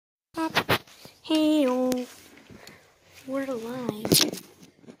Hey, we're live.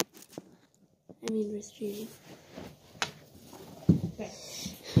 We're streaming. Okay.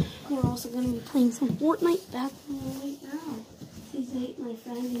 We're also going to be playing some Fortnite back right now. He's my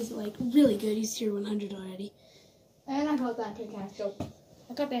friend. He's like really good. He's tier 100 already. And I got that pickaxe dope.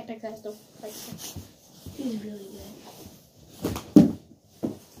 He's really good.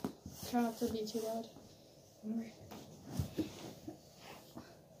 Try not to be too loud.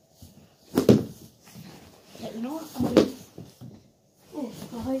 Yeah, you know what? I'm doing. Oh,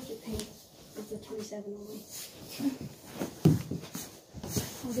 I'll hide your paint. It's a 27 only.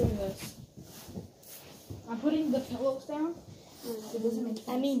 I'm doing this. I'm putting the pillows down. It doesn't make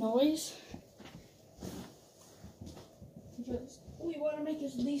any noise. Because we want to make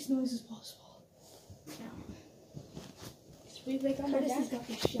as least noise as possible. We make our Curtis has got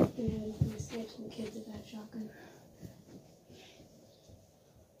the shotgun ready for the snipes and kids with that shotgun.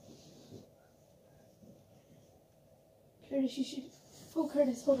 Curtis, you should... Oh,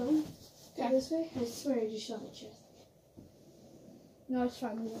 Curtis, hold on. Go this way. I swear I just shot my chest. No, it's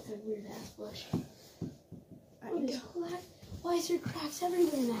fine. That's a weird ass bush. Why is there cracks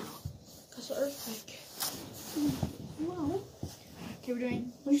everywhere now? Because of earthquake. Wow. Okay, we're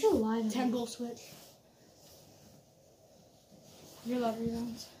doing We're still alive. 10 goal switch. Your love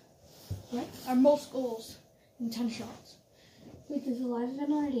rebounds. What? Our most goals in 10 shots. Wait, does the live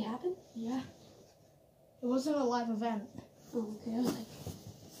event already happen? Yeah. It wasn't a live event. Oh, okay. I was like,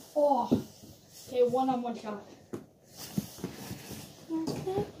 Oh. Okay, 1-on-1 shot.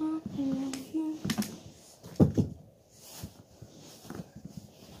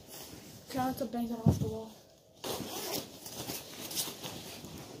 Try not to bang it off the wall.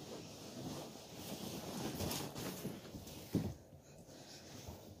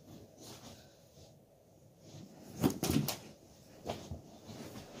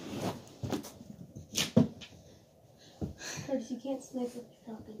 Curtis, you can't snipe with your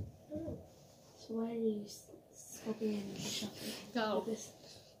shotgun. So why are you scoping in your shotgun? Go. Like this?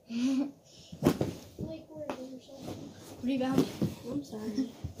 Like where or something. Rebound. I'm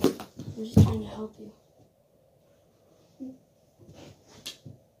sorry. I'm just trying to help you.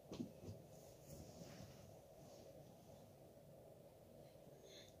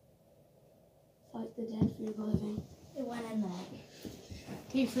 Fight the dead for your living. It went in that.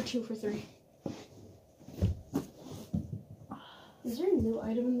 3 for 2 for 3. Is there a new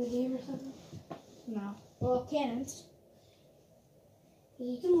item in the game or something? No. Well, cannons.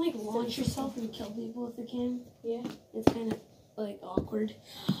 You can like launch yourself and kill people with the cannon. Yeah. It's kind of like awkward.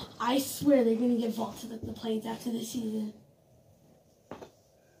 I swear they're gonna get vaulted at the planes after this season.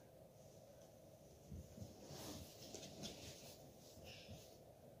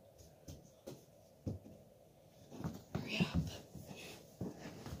 Hurry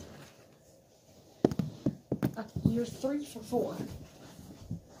up. You're 3 for 4.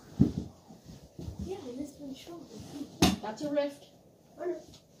 Yeah, I missed one shot. That's a rift.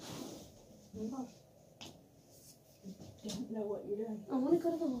 You don't know what you're doing. I want to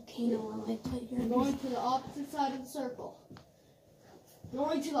go to the volcano while I play here. You're going to the opposite side of the circle.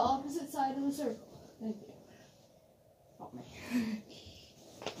 Going to the opposite side of the circle. Thank you. Help me.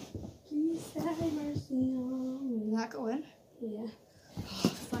 Please have mercy on me. Did that go in? Yeah.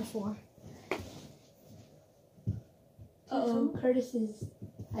 5-4. Uh-oh, Curtis is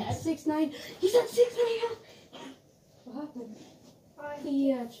at 6'9". He's at 6'9". What happened?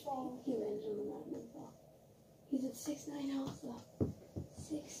 He landed on the mountain and fell. He's at 6'9" also.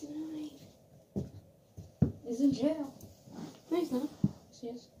 6'9". He's in jail. No, he's not. He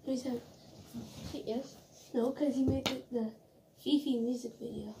is. No, he's not. He is. No, because he made the Fifi music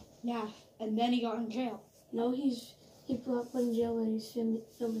video. Yeah, and then he got in jail. No, he got put in jail when he was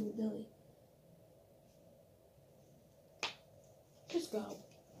filming Billy. Just go.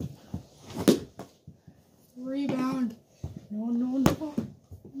 Rebound. No, no, no.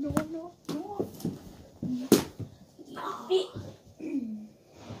 No, no, no.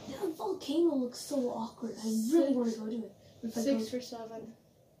 That volcano looks so awkward. I really want to go to it. 6 for 7.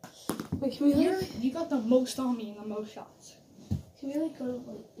 Wait, can we You got the most on me in the most shots. Can we go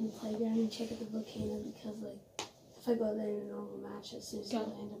to in the playground and check out the volcano, because if I go there in a normal match, as soon as I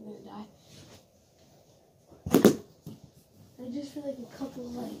land, I'm gonna die. I just feel like a couple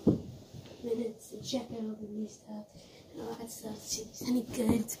minutes to check out the new stuff and all that stuff. See if there's any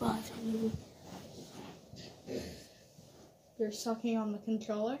good spots for me. You're sucking on the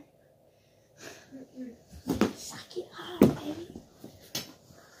controller. Suck it hard, baby.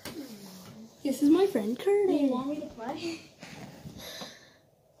 This is my friend Curtis. Do you want me to play?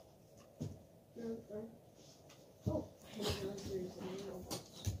 Oh.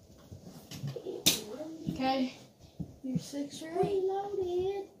 Okay. You're 6 or 8.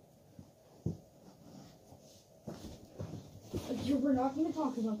 Reloaded. We're not going to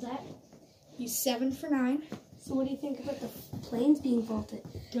talk about that. He's 7 for 9. So what do you think about the planes being vaulted?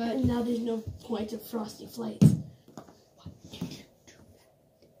 Good. And now there's no point of Frosty flights.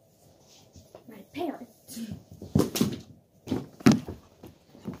 My parents.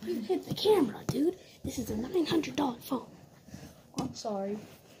 You hit the camera, dude. This is a $900 phone. I'm sorry.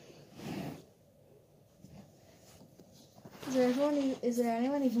 Is there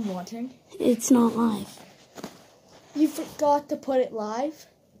anyone even watching? It's not live. You forgot to put it live?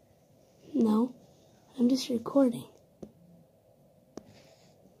 No, I'm just recording.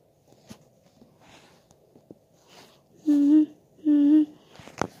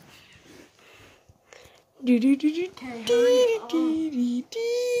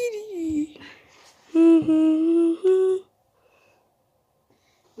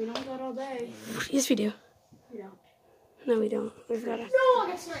 We don't got all day. Yes, we do. We don't. No, we don't. We've got to. No, I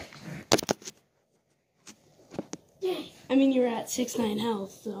got sniped. Dang. I mean, you were at 6-9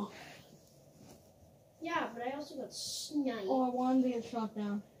 health, so. Yeah, but I also got sniped. Oh, I wanted to get shot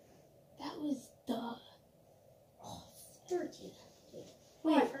down. That was the. 13.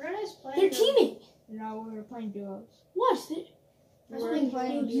 Wait, I forgot I was playing. they're teaming. No, we were playing duos. What? They, That's We're what I'm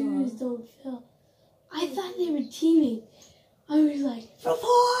playing duos duos. don't fill. I thought they were teaming. I was like,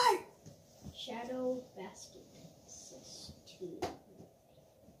 report! Shadow Basket. Access to.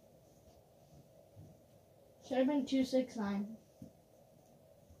 Should have been 269.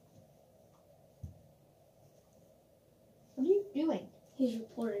 What are you doing? He's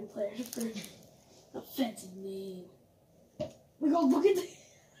reporting players for offensive name. We go look at the.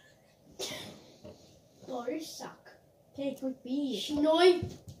 Oh, you suck. Okay, click B.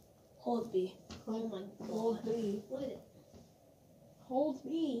 Snipe. Hold B. Oh my Hold god. B. Look at it. Hold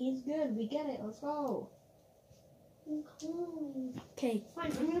B. He's good. We get it. Let's go. Okay.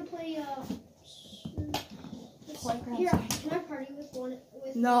 Fine, I'm gonna play, Playground. Here, can I party with one?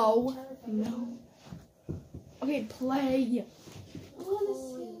 With No. Tyler? No. Okay, play. I want to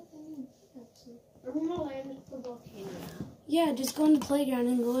see. I'm gonna land the volcano now. Yeah, just go in the playground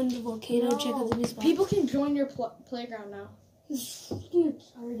and go into the volcano, check out the new spots. People can join your playground now. He's freaking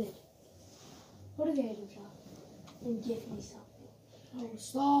retarded. Go to the item shop and get me something. Oh,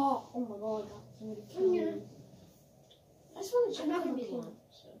 stop. Oh my god. Somebody I'm killed gonna. me. I just want to check I'm not out the gonna be volcano. long.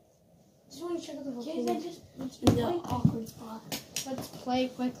 So. I just want to check out the Okay, volcano. then just It's the awkward spot. let's play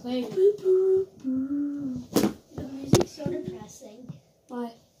quickly. Boop, boop, boop. The music's so depressing.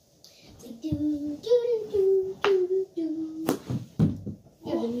 Why? It's like do do do do do do.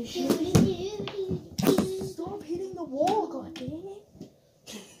 Yeah, the new Do, shoes. do, do, do, do. Stop hitting the wall, god dang it.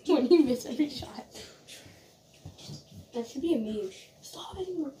 When you miss every shot. That should be a meme. Stop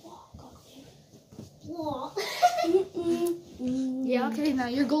hitting the wall, god Wah. damn. Yeah, okay, now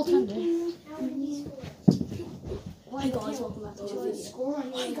you're goaltender. How did he score? Hi guys, welcome back to the video. Score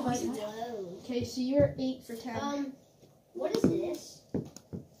on Hi your guys. Whoa. Okay, so you're 8 for 10. What is this?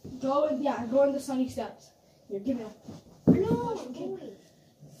 Go in the sunny steps. You're giving up. No, I'm going.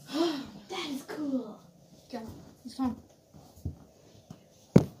 That is cool. It's fun.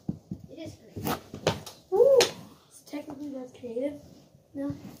 It is great. Woo! So technically that's creative.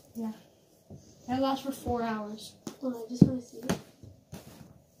 No? That lasts for 4 hours. Hold on, I just want to see it.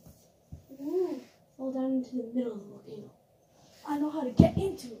 Ooh. Fall down into the middle of the volcano. I know how to get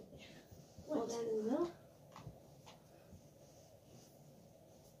into it. Fall down in the middle.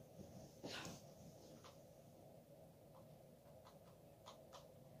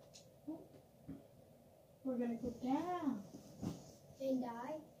 We're gonna go down. And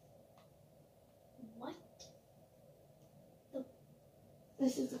I. What?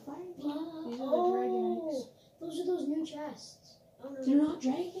 This is the fire pit. These are the Oh, dragon eggs. those are those new chests. Oh, no. They're not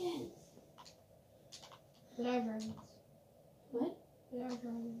dragons. They are dragons. What? They are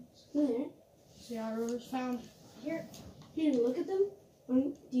dragons. No, they aren't. See our rivers found. Here. You didn't look at them?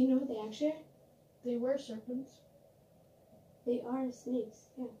 Do you know what they actually are? They were serpents. They are snakes.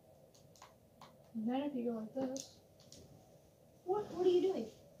 Yeah. And then if you go like this, What are you doing?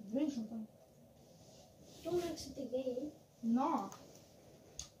 you're doing something. Don't exit the game. No.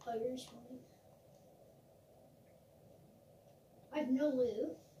 Oh, you're just fine. I have no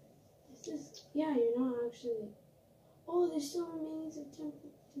loot. This is. Yeah, you're not actually. Oh, there's still remains of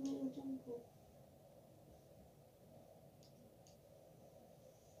tomato temple.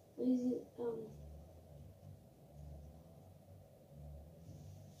 Lazy.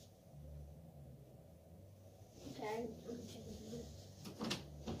 Okay, I'm checking it.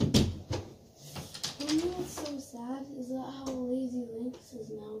 For me, what's so sad is that how Lazy Links is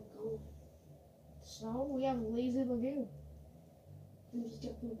now gone. So we have Lazy Lagoon. I'm just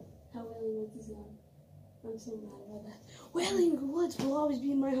joking. How Wailing Woods is gone. I'm so mad about that. Wailing Woods will always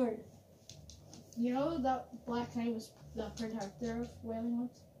be in my heart. You know that Black Knight was the protector of Wailing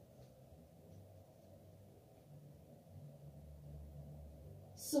Woods?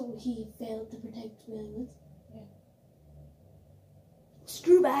 So he failed to protect Wailing Woods? Yeah.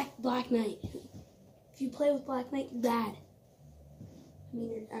 Screw back Black Knight. If you play with Black Knight, you're bad. I mean,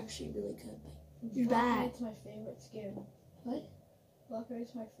 you're actually really good, but you're Black bad. Knight's my favorite skin. What? Black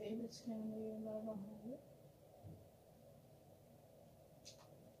Knight's my favorite skin in the game, but I don't have it.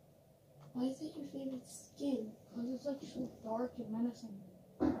 Why is that your favorite skin? Because it's like so dark and menacing.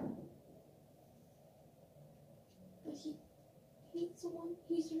 But he's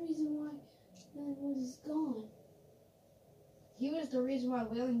the reason why Wailing Woods is gone. He was the reason why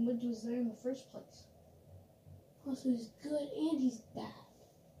Wailing Woods was there in the first place. Also, he's good and he's bad.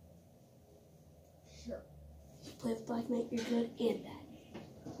 Sure. If you play with Black Knight, you're good and bad.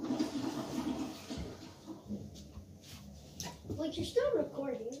 Like, you're still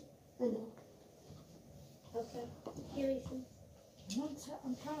recording. I know. Okay. Here, Ethan. I'm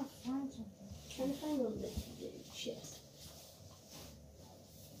trying to find something. Trying to find a little bit of chest.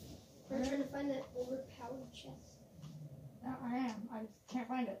 We're trying to find that overpowered chest. I am. I can't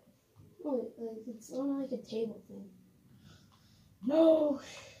find it. Oh, like it's on like a table thing. No!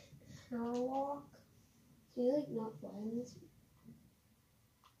 Sherlock. Can you like not fly in this?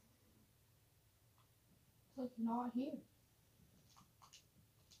 It's like not here.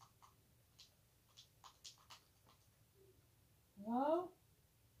 Hello?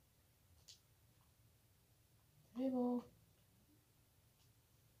 Table.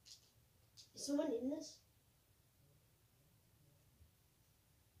 Is someone in this?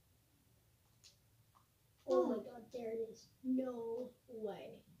 Oh my god, there it is. No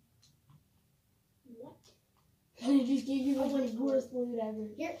way. What? I just gave you the Oh, most wait. worst loot ever.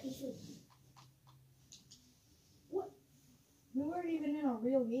 Here, Ethan. We weren't even in a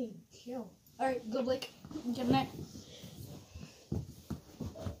real game. Chill. Alright, good Blake. Get in there.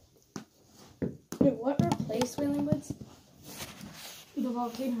 Wait, what replaced Wailing Woods? The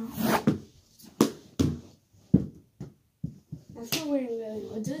volcano. That's not where Wailing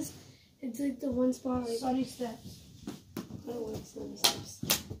Woods is. It's like the one spot like Sunny Steps. I don't like Sunny Steps.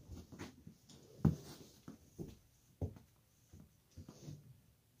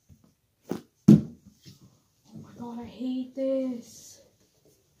 Oh my god, I hate this.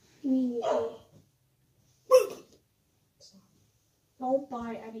 Immediately. Don't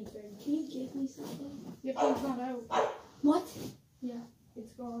buy anything. Can you give me something? Your phone's not out. What? Yeah,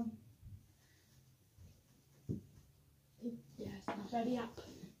 it's gone. Yeah, it's not. Ready up.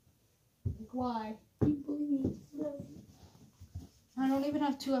 Like, why? You believe me? No. I don't even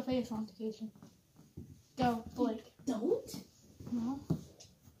have 2FA authentication. Go, Blake. Don't? No.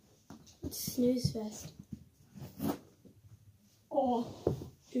 It's snooze fest. Oh.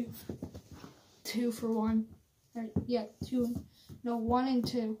 Two for one. Or, yeah, two. No, 1 and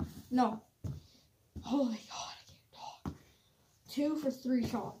 2. No. Holy god, I can't talk. 2 for 3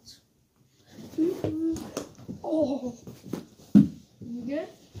 shots. Oh. You good?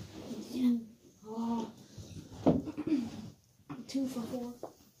 Yeah. Oh. 2 for 4.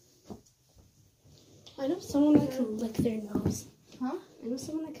 I know someone that can lick their nose. Huh? I know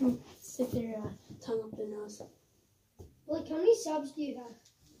someone that can stick their tongue up their nose. Like, how many subs do you have?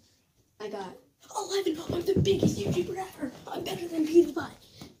 I got 11. I'm the biggest YouTuber ever. I'm better than PewDiePie.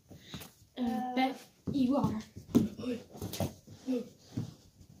 Bet you are.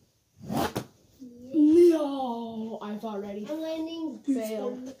 No, I've already. I'm landing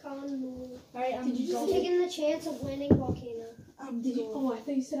Failed. from the con. Alright, I'm Did you just I'm going. taking the chance of landing volcano. Did you? Oh, I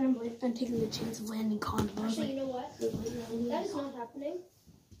thought you said I'm taking the chance of landing condom. Actually, you know what? That is not happening.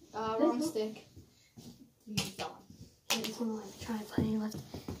 Wrong stick. You done. I just want to like try playing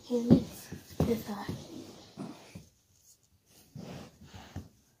left-handed with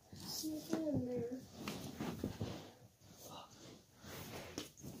Nothing in there.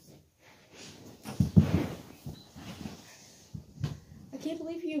 I can't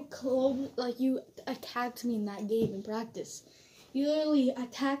believe you you attacked me in that game in practice. You literally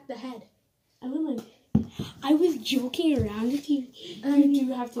attacked the head. I was joking around with you. You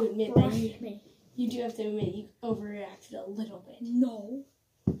do have to admit that you do have to admit you overreacted a little bit. No.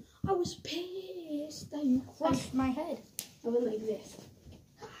 I was pissed that you crushed my head. I went like this.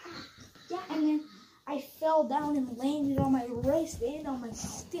 Yeah, and then I fell down and landed on my wrist and on my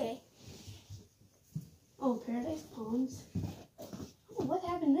stick. Oh, Paradise Palms. Oh, what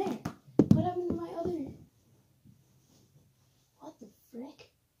happened there? What happened to my other? What the frick?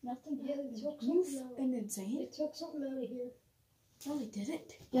 Nothing. Yeah, they took You something out. and They insane? took something out of here. No, they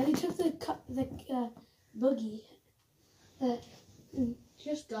didn't. Yeah, they took the boogie.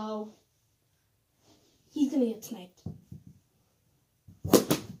 Just go. He's gonna get sniped.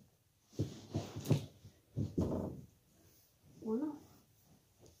 Or not.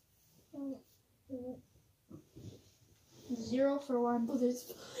 0 for 1. Oh,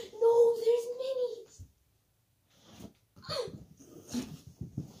 there's minis.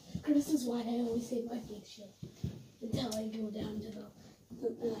 This is why I always save my big shit until I go down to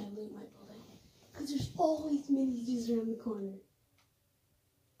and I loot my bullet. Because there's always minis just around the corner.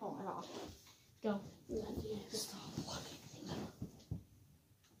 Oh my gosh. Go. Stop looking.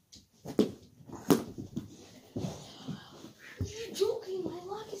 You're joking. My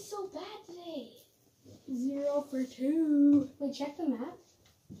luck is so bad today. 0 for 2. Wait, check the map.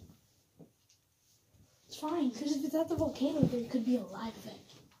 It's fine. Because if it's at the volcano, there could be a live thing.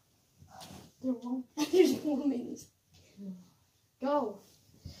 There won't. There's more minis. Go.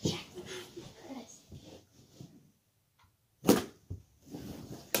 Check the map, Chris.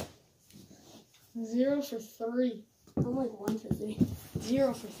 0 for 3. I'm like 1 for 3.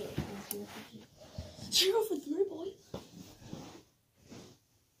 0 for 3. 0 for 3, boy.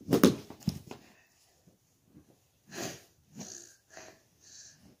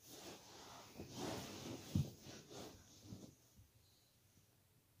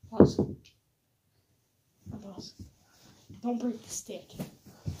 Pause. Pause. Don't break the stick.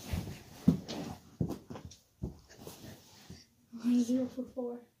 0 for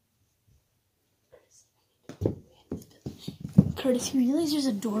 4. Curtis, you realize there's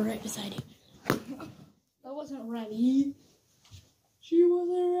a door right beside you? That wasn't ready. She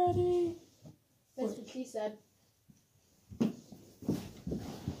wasn't ready. That's what she said.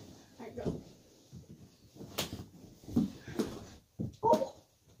 Alright, go. Oh!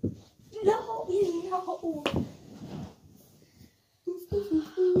 No!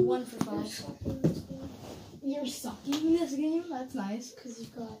 1 for 5. You're sucking in this game? That's nice. Because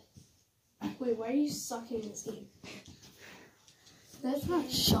you've got... Wait, why are you sucking in this game? That's not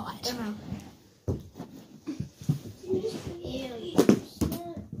shot. You're just an alien.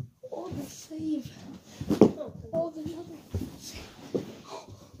 Oh, the save. Oh, the other.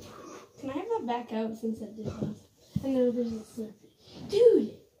 Can I have that back out since I did that? I know there's a slurp.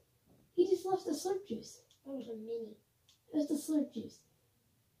 Dude! He just left the slurp juice. That was a mini. There's the slurp juice.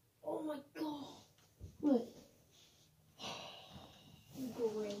 Oh my god. What?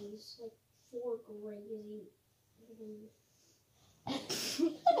 Grays. Like 4 grays.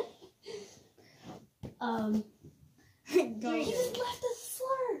 Go. He just left a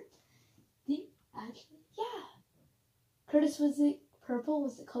slurp. Actually, yeah. Curtis, was it purple?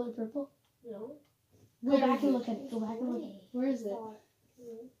 Was it color purple? No. Go back and look at it. Go back and look at it. Where is it?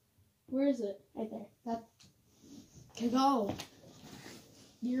 Where is it? Right there. Okay, go.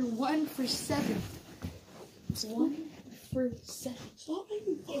 You're 1 for 7. 1 for 7. Stop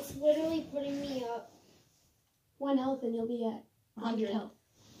making fun. It's literally putting me up. 1 health and you'll be at 100 health.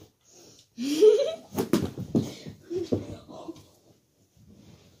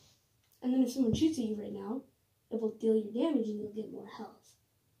 And then if someone shoots at you right now, it will deal your damage and you'll get more health.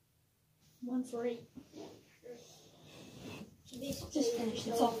 1 for 8. Just finish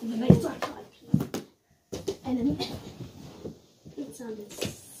this off in the next time. And then it sounded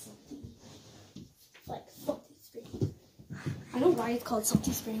salty. Like salty springs. I know why it's called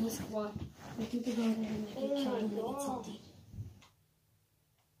salty springs. Why? Like people go there and like get killed and they get salty.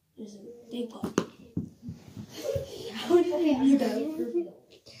 There's a big pot. How did Okay, I do that?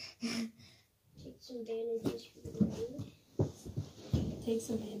 Take some bandages for the road. Take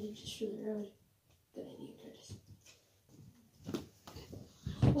some bandages for the road. Good idea, Curtis.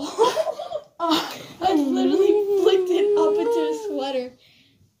 I literally flicked it up into a sweater.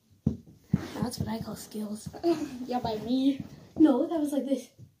 That's what I call skills. Yeah, by me. No, that was like this.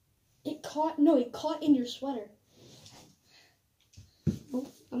 It caught in your sweater. Oh,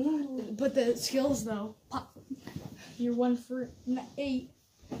 I'm not. But the skills though. Pop. You're 1 for 8.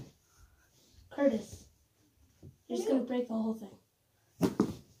 Curtis, you're just gonna break the whole thing.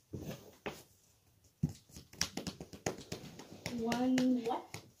 1 What?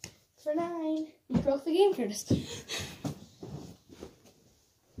 for 9. You broke the game, Curtis.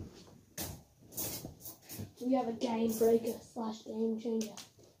 We have a game breaker / game changer.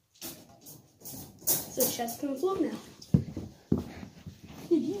 So chest can float now.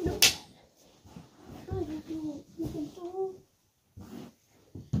 Did you know that? I don't know you can float.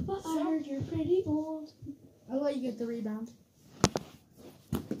 But I heard you're pretty old. I'll let you get the rebound.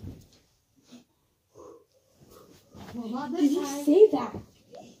 Well, not Did this you time. say that?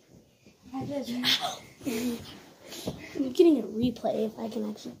 it is. I'm getting a replay if I can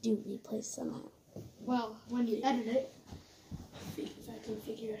actually do replays somehow. Well, when you edit it, If I can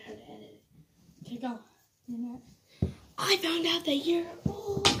figure out how to edit it. okay, go. I found out that you're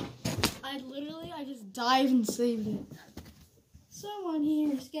old. I just dived and saved it. Someone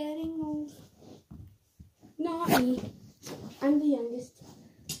here is getting old. Not me. I'm the youngest.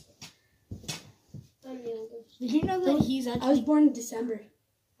 I'm the youngest. Did you know that he's I was actually born in December.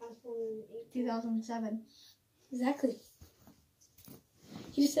 I was born in 2007? Exactly.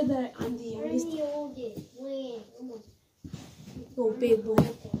 You just said that I'm the I'm youngest. the oldest. When? Almost. Oh, big boy.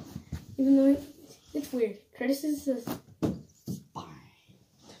 Even though it's weird. Curtis is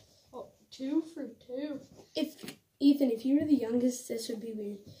Oh, 2 for 2. Ethan, if you were the youngest, this would be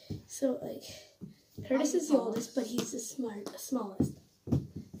weird. So, like, Curtis is the oldest, but he's the smallest.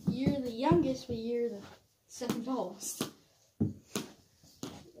 You're the youngest, but you're the second tallest.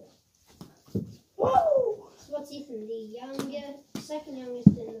 Whoa! So what's Ethan? The youngest, second youngest,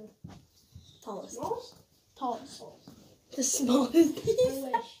 and the Tallest. smallest? Tallest. The smallest.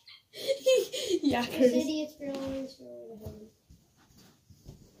 I wish. Yeah, This Curtis. idiot's growing so heavy.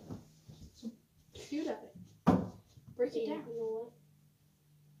 Shoot at it. Break it Yeah, down. you know what?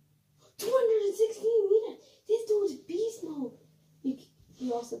 216 meters. This dude's beast mode.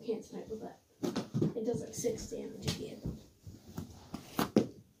 You also can't snipe with that. It does like 6 damage if you hit them.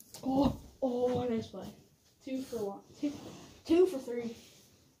 Oh, nice play. 2 for 1. 2 for 3.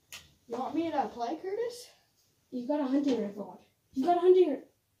 You want me to play, Curtis? You got a hunting rifle. You got a hunting rifle.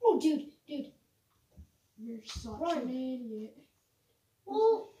 Oh, dude. You're such Run. an idiot.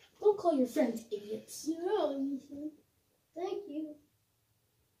 Well, don't call your friends idiots. No, Ethan. Thank you.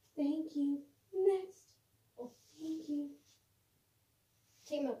 Thank you. Next. Oh. Thank you.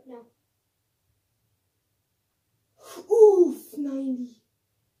 Take him out now. Oof, 90.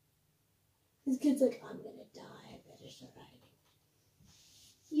 This kid's like, I'm gonna die. I better start hiding.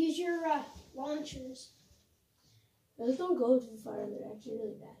 Use your launchers. Those don't go too far. They're actually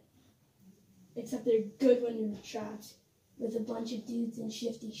really bad. Except they're good when you're trapped with a bunch of dudes in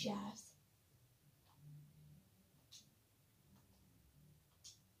shifty shafts.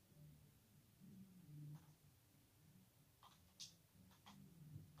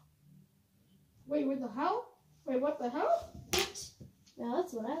 Wait, what the hell? Wait, what the hell? Now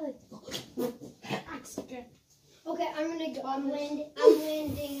that's what I like to call. Okay. Okay, I'm gonna go. I'm landing.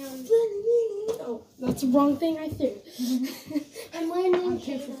 Oh, that's the wrong thing I threw. I'm landing. I'm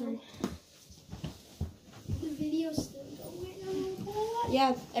 2 for 3. The video's still going.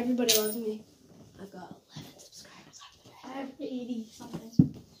 Yeah, everybody loves me. I've got 11 subscribers after that. I have 80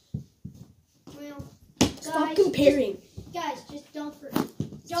 something. Well, Stop guys, comparing. Guys, just don't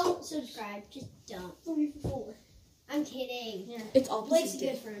subscribe. Just don't. 3 for 4. I'm kidding. Yeah. It's Blake's a opposite.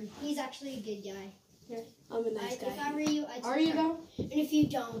 good friend. He's actually a good guy. I'm a nice If I guy. were you, I'd Are you subscribe. though? And if you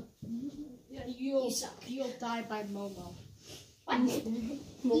don't, Yeah, you suck. You'll die by Momo.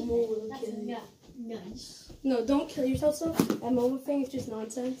 Momo will That's kill you. nice. No, don't kill yourself, so. That Momo thing is just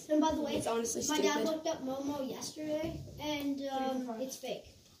nonsense. And by the way, It's honestly my dad stupid. looked up Momo yesterday, and it's fake.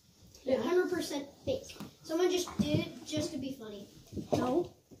 Yeah. 100% fake. Someone just did it just to be funny.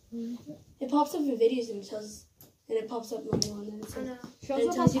 No. It pops up in videos and it pops up Momo and then it I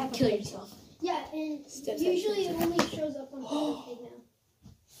know. tells you to kill yourself. Yeah, and Steps usually up, it only shows up on Pig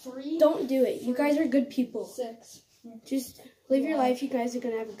now. 3. Don't do it. You guys are good people. 6. Just live your life. You guys are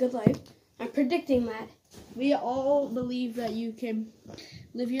going to have a good life. I'm predicting that. We all believe that you can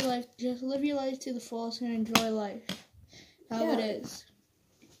live your life. Just live your life to the fullest and enjoy life. How it Yeah. is.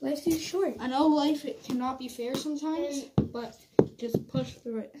 Life's too short. I know life it cannot be fair sometimes, but just push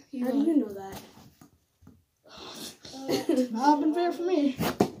through it. How do you know that? Not been fair for me.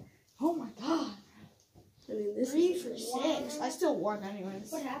 Oh my god. I mean, this 3 is for 6. I still won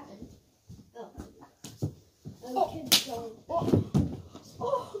anyways. What happened? Oh. Oh. Kid's gone.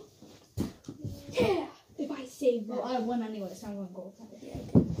 Oh. Yeah. If I save Well, that. I won anyways. I'm 1 goal.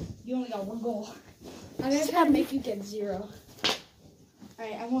 You only got 1 goal. I'm gonna try to make you get 0.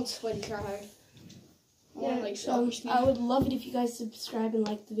 Alright, I won't sweaty try hard. I want like selfish me. I would love it if you guys subscribe and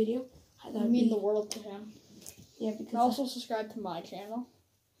like the video. That I would mean be, the world to him. yeah, because And also subscribe to my channel.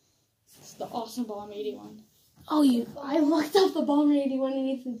 It's the Awesome Bomb 81. oh, I looked up the Bomber 81 and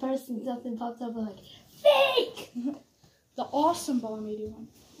Ethan first and something popped up. I'm like, fake. The Awesome Bomb 81.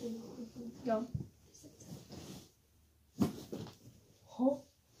 Go. Oh,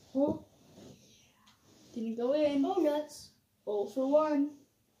 oh. Didn't go in. Oh, nuts. 0 for 1.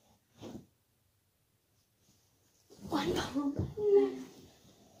 One bomb.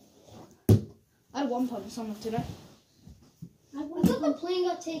 I had 1 pump someone today. I won I thought the plane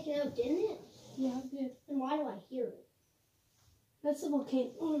got taken out, didn't it? Yeah, it did. And why do I hear it? That's the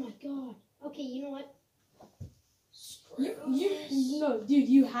volcano. Oh my god. Okay, you know what? No, dude,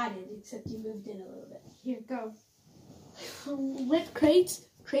 you had it, except you moved in a little bit. Here, go. With crates.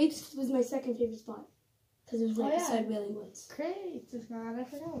 Crates was my second favorite spot. Because it was right yeah. beside Wailing Woods. Great. It's glad I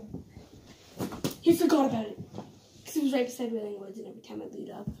forgot. He forgot about it. Because it was right beside Wailing Woods, and every time I lead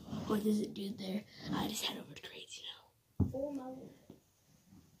up, oh, there's a dude there, I just head over to crates, you know. Oh my god.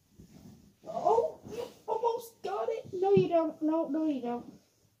 Oh, you almost got it. No, you don't. No, you don't.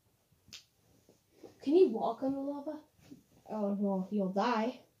 Can you walk on the lava? Oh, well, you'll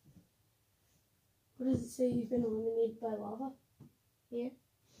die. What does it say? You've been eliminated by lava?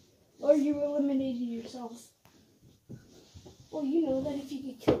 Or you eliminated yourself. Well, you know that if you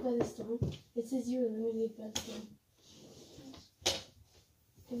get killed by the storm, it says you're eliminated by the storm.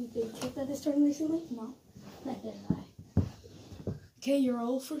 Have you been killed by the storm recently? No. Neither have I. Okay, you're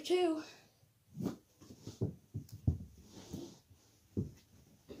 0 for 2.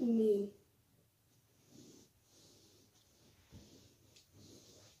 Me.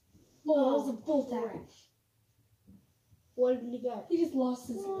 Oh, that was a bolt axe. What did you get? He just lost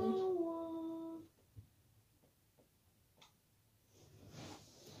his leg.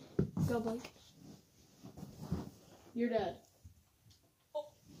 Go, Blake. You're dead.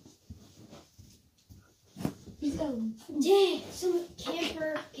 He's got a... Dang, some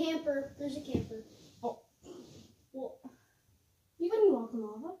camper. There's a camper. Well, you couldn't walk on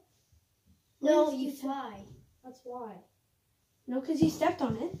lava. No, Where's you the- fly. That's why. No, because you stepped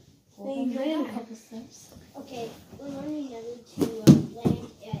on it. Well, Then you then ran you a die. couple steps. Okay, we're learning never to land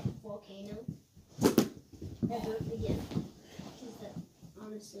at volcano ever again. Because that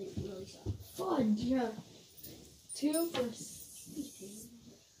honestly really sucks. Fudge. Yeah. 2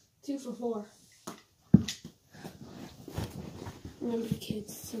 for 4. Remember,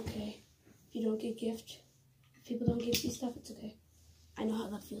 kids, it's okay. If you don't get gift, if people don't give you stuff, it's okay. I know how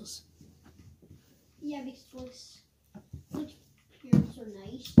that feels. Yeah, because parents are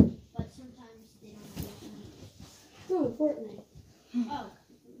nice, but sometimes they don't have anything. No, Fortnite. Oh.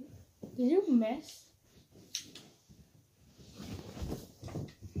 Did you miss?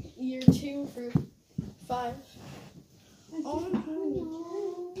 You're 2 for 5. Oh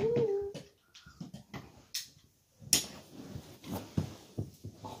no.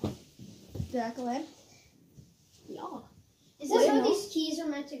 Jacqueline? Yeah. Is Wait, this how no. these keys are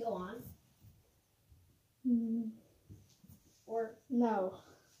meant to go on? Or No.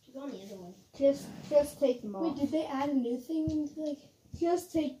 to go on the other one? Just take them Wait, off. did they add a new thing into like...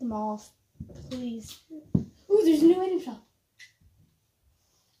 Just take them off, please. Ooh, there's a new item shop.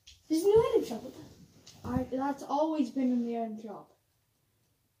 There's a new item shop. What the... That's always been in the item shop.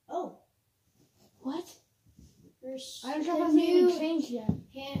 Oh, What? there's Item shop a hasn't even new changed yet.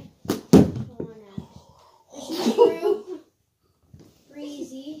 hand. Come on now. There's a screw.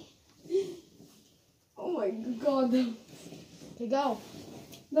 Breezy. Oh my god. That Okay, go.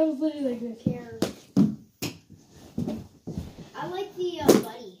 was literally like this. Care. I like the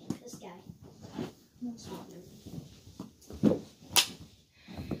buddy. This guy.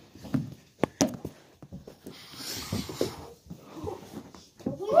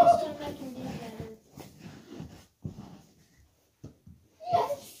 Hopefully this time I can do better.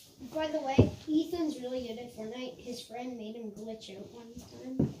 Yes! By the way, Ethan's really good at Fortnite. His friend made him glitch out one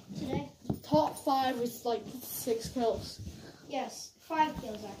time today. Top 5 was like 6 kills. Yes, 5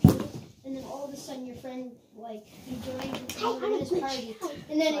 kills actually. And then all of a sudden your friend, like, he joined his party.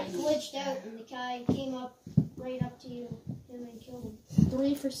 And then it glitched out and the guy came up right up to you and then killed him.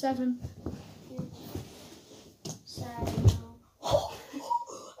 3 for 7. Sad, you know.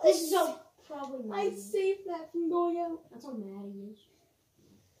 This is how probably I mine. saved that from going out. That's how mad he is.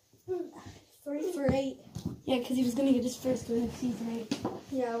 3 for 8. Yeah, because he was going to get his first win of season 8.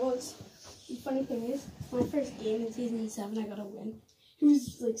 Yeah, it was. The funny thing is, my first game in season 7, I got a win. He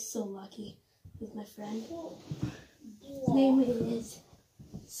was like so lucky with my friend. His name is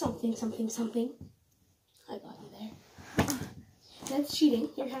something. I got you there. That's cheating.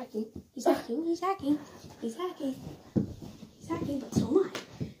 You're hacking. He's hacking. He's hacking. He's hacking. He's hacking, but so am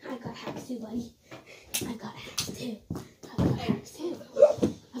I. I got hacks too, buddy. I got hacks too. I got hacks too.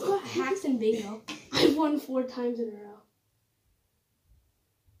 I've got hacks in bingo. I've won 4 times in a row.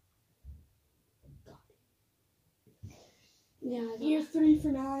 Yeah, You're 3 for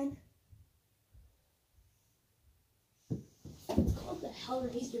 9. it's called the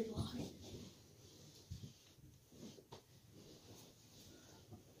Hellraiser block.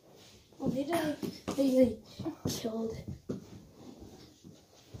 Oh, they killed.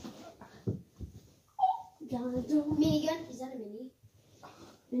 Guys, Minigun? Is that a mini?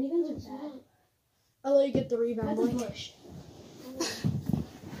 Miniguns are bad. I'll let you get the rebound. That's a Blake. bush.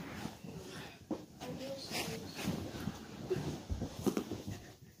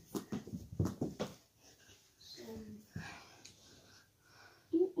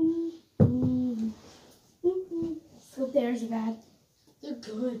 Scope theirs are bad. They're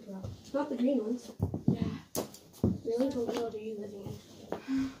good, bro. Not the green ones. Yeah. Really? What world are you living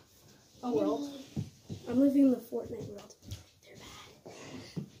in? A world. I'm living in the Fortnite world. They're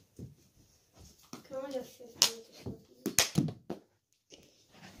bad. Can I get 15?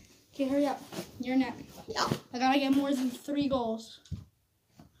 Okay, hurry up. You're next. Yeah. I gotta get more than 3 goals.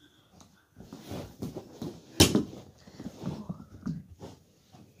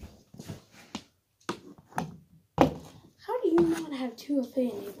 How do you not have 2FA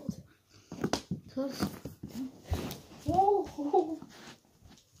enabled? Cause. Whoa.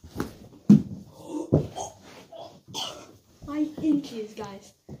 5 inches,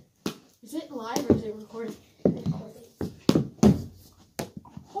 guys. Is it live or is it recorded?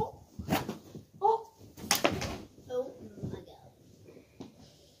 Oh. Oh. Oh my god.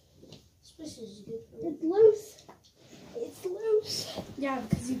 This place is good for me. It's loose. It's loose. Yeah,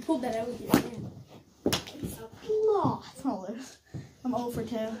 because you pulled that out with your hand. No, it's not loose. I'm 0 for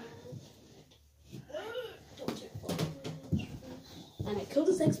 2. And I killed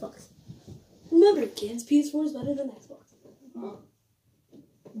his Xbox. Remember, kids, PS4 is better than Xbox.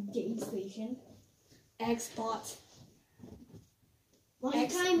 Game station. Xbox. One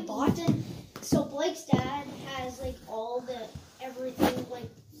time, Xbox? Ethan, so Blake's dad has like all the everything like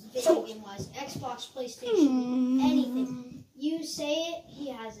video game wise, Xbox, PlayStation, anything. You say it, he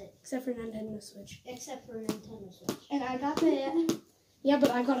has it, Except for Nintendo Switch. except for Nintendo Switch. And I got the. Yeah,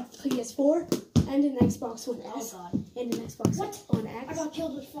 but I got a PS4 and an Xbox One Oh S god, and an Xbox What? One I X. got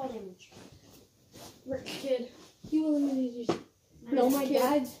killed with fall damage. Rich kid. You eliminated your... No, my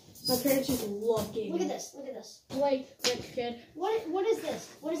dad, my parents just love gaming. Look at this. Look at this. Blake, rich kid. What is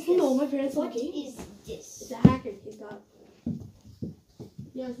this? What is this? No, my parents love What gaming. is this? It's a hacker. He's got...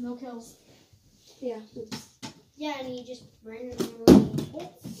 He has no kills. Yeah. It's... Yeah, and he just randomly.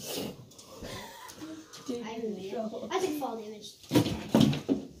 Oh, Dude, I made it. so- I took fall damage.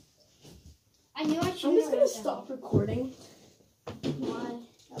 I knew I should. I'm just gonna stop recording. Why?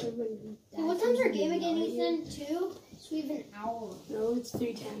 Everybody- Hey, what time's our game again, Ethan? 2? So we have an hour. No, it's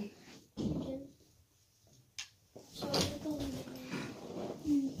 3:10. So we're going.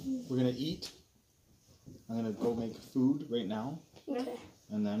 We're gonna eat. I'm gonna go make food right now, Okay.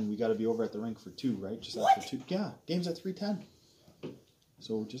 and then we gotta be over at the rink for 2, right? Just after 2. Yeah, game's at 3:10.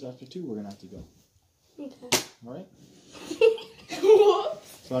 So just after 2, we're gonna have to go. Okay. All right.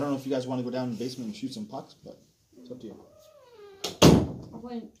 So I don't know if you guys want to go down in the basement and shoot some pucks, but it's up to you.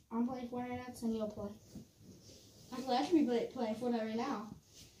 I'm playing Fortnite and you'll play. Actually, I should be playing Fortnite right now.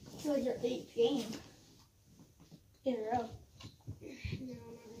 I feel like your 8th game. In a row.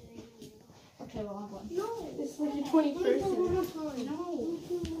 Okay, well, I'm playing. No. It's like your 21st. No.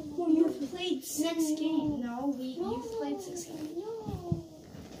 Well, You've played 6 No. games. No, you've played 6 games. No.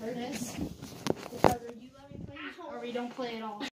 Curtis. Either you let me play or we don't play at all.